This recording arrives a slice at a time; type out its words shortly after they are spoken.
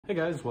Hey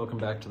guys, welcome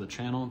back to the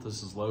channel.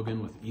 This is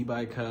Logan with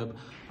eBike Hub.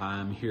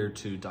 I'm here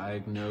to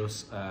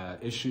diagnose an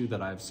issue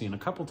that I've seen a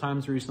couple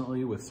times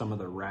recently with some of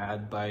the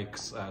Rad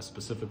bikes,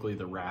 specifically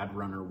the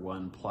RadRunner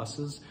 1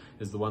 Pluses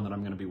is the one that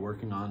I'm going to be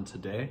working on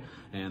today.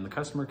 And the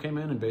customer came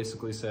in and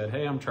basically said,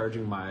 hey, I'm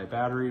charging my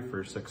battery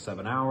for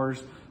 6-7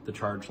 hours. The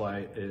charge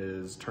light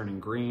is turning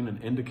green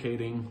and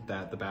indicating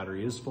that the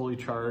battery is fully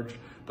charged.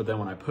 But then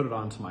when I put it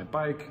onto my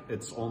bike,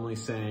 it's only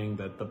saying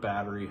that the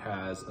battery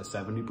has a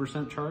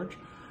 70% charge.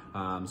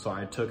 So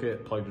I took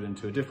it, plugged it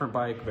into a different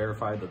bike,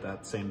 verified that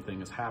that same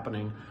thing is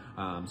happening.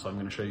 So I'm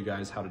going to show you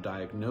guys how to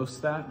diagnose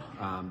that.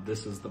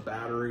 This is the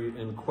battery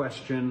in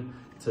question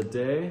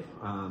today.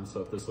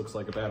 So if this looks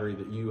like a battery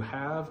that you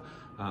have,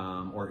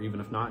 or even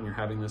if not and you're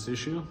having this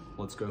issue,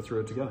 let's go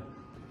through it together.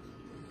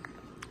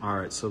 All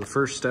right, so the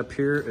first step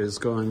here is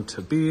going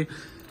to be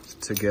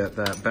to get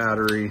that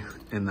battery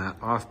in that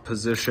off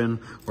position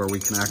where we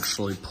can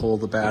actually pull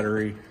the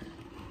battery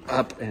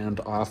up and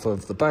off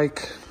of the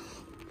bike.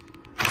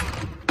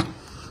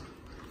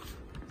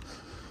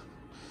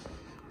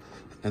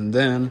 And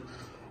then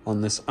on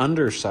this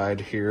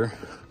underside here,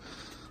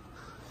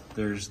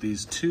 there's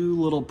these two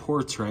little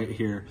ports right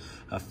here,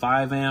 a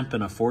 5 amp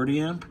and a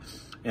 40 amp.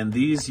 And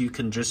these you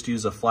can just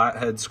use a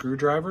flathead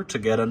screwdriver to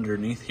get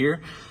underneath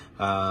here,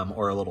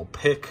 or a little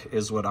pick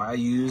is what I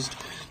used.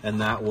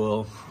 And that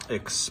will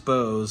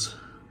expose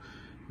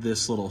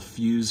this little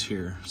fuse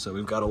here. So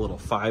we've got a little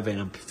 5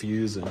 amp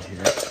fuse in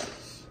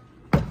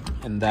here.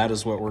 And that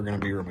is what we're gonna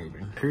be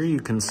removing. Here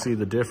you can see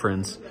the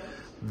difference.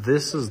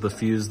 This is the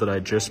fuse that I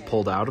just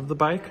pulled out of the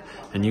bike,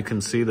 and you can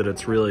see that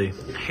it's really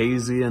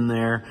hazy in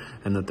there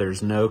and that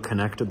there's no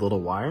connected little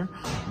wire.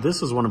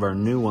 This is one of our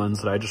new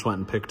ones that I just went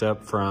and picked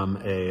up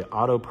from a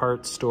auto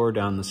parts store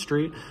down the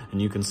street,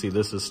 and you can see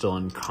this is still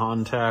in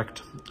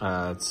contact.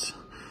 It's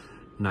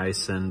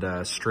nice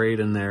and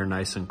straight in there,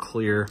 nice and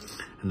clear,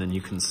 and then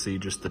you can see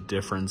just the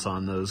difference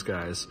on those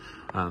guys.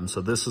 So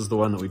this is the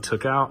one that we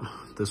took out.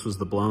 This was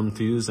the blown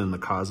fuse and the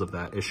cause of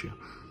that issue.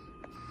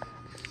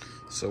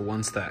 So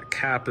once that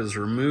cap is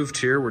removed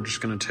here, we're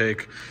just gonna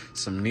take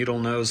some needle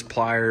nose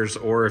pliers,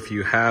 or if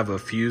you have a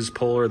fuse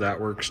puller, that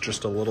works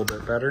just a little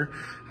bit better.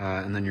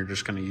 And then you're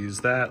just gonna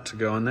use that to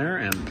go in there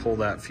and pull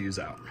that fuse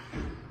out.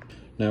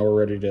 Now we're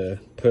ready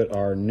to put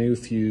our new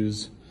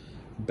fuse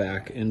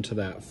back into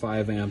that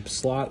 5 amp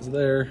slot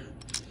there.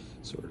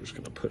 So we're just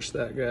gonna push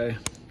that guy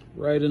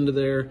right into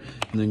there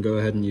and then go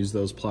ahead and use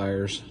those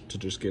pliers to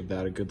just give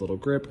that a good little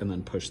grip and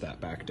then push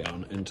that back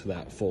down into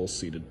that full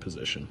seated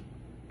position.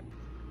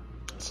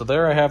 So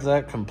there I have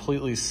that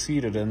completely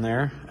seated in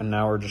there, and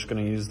now we're just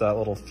gonna use that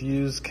little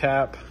fuse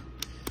cap,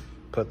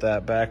 put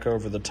that back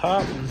over the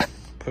top,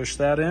 push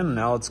that in.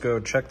 Now let's go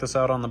check this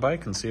out on the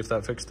bike and see if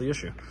that fixed the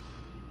issue.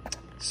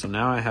 So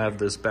now I have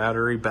this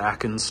battery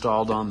back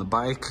installed on the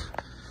bike.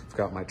 I've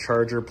got my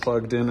charger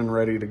plugged in and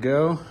ready to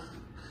go.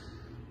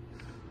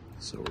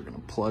 So we're gonna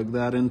plug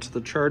that into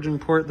the charging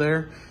port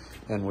there,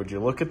 and would you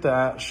look at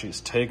that,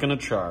 she's taking a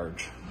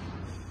charge.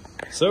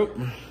 So,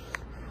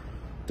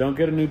 don't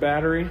get a new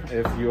battery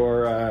if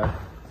your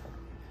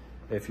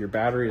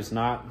battery is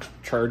not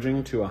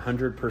charging to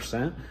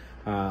 100%.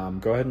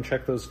 Go ahead and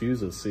check those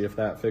fuses, see if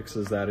that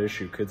fixes that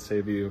issue. Could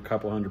save you a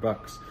couple $100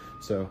 bucks.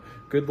 So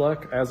good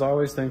luck. As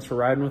always, thanks for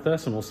riding with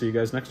us, and we'll see you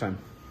guys next time.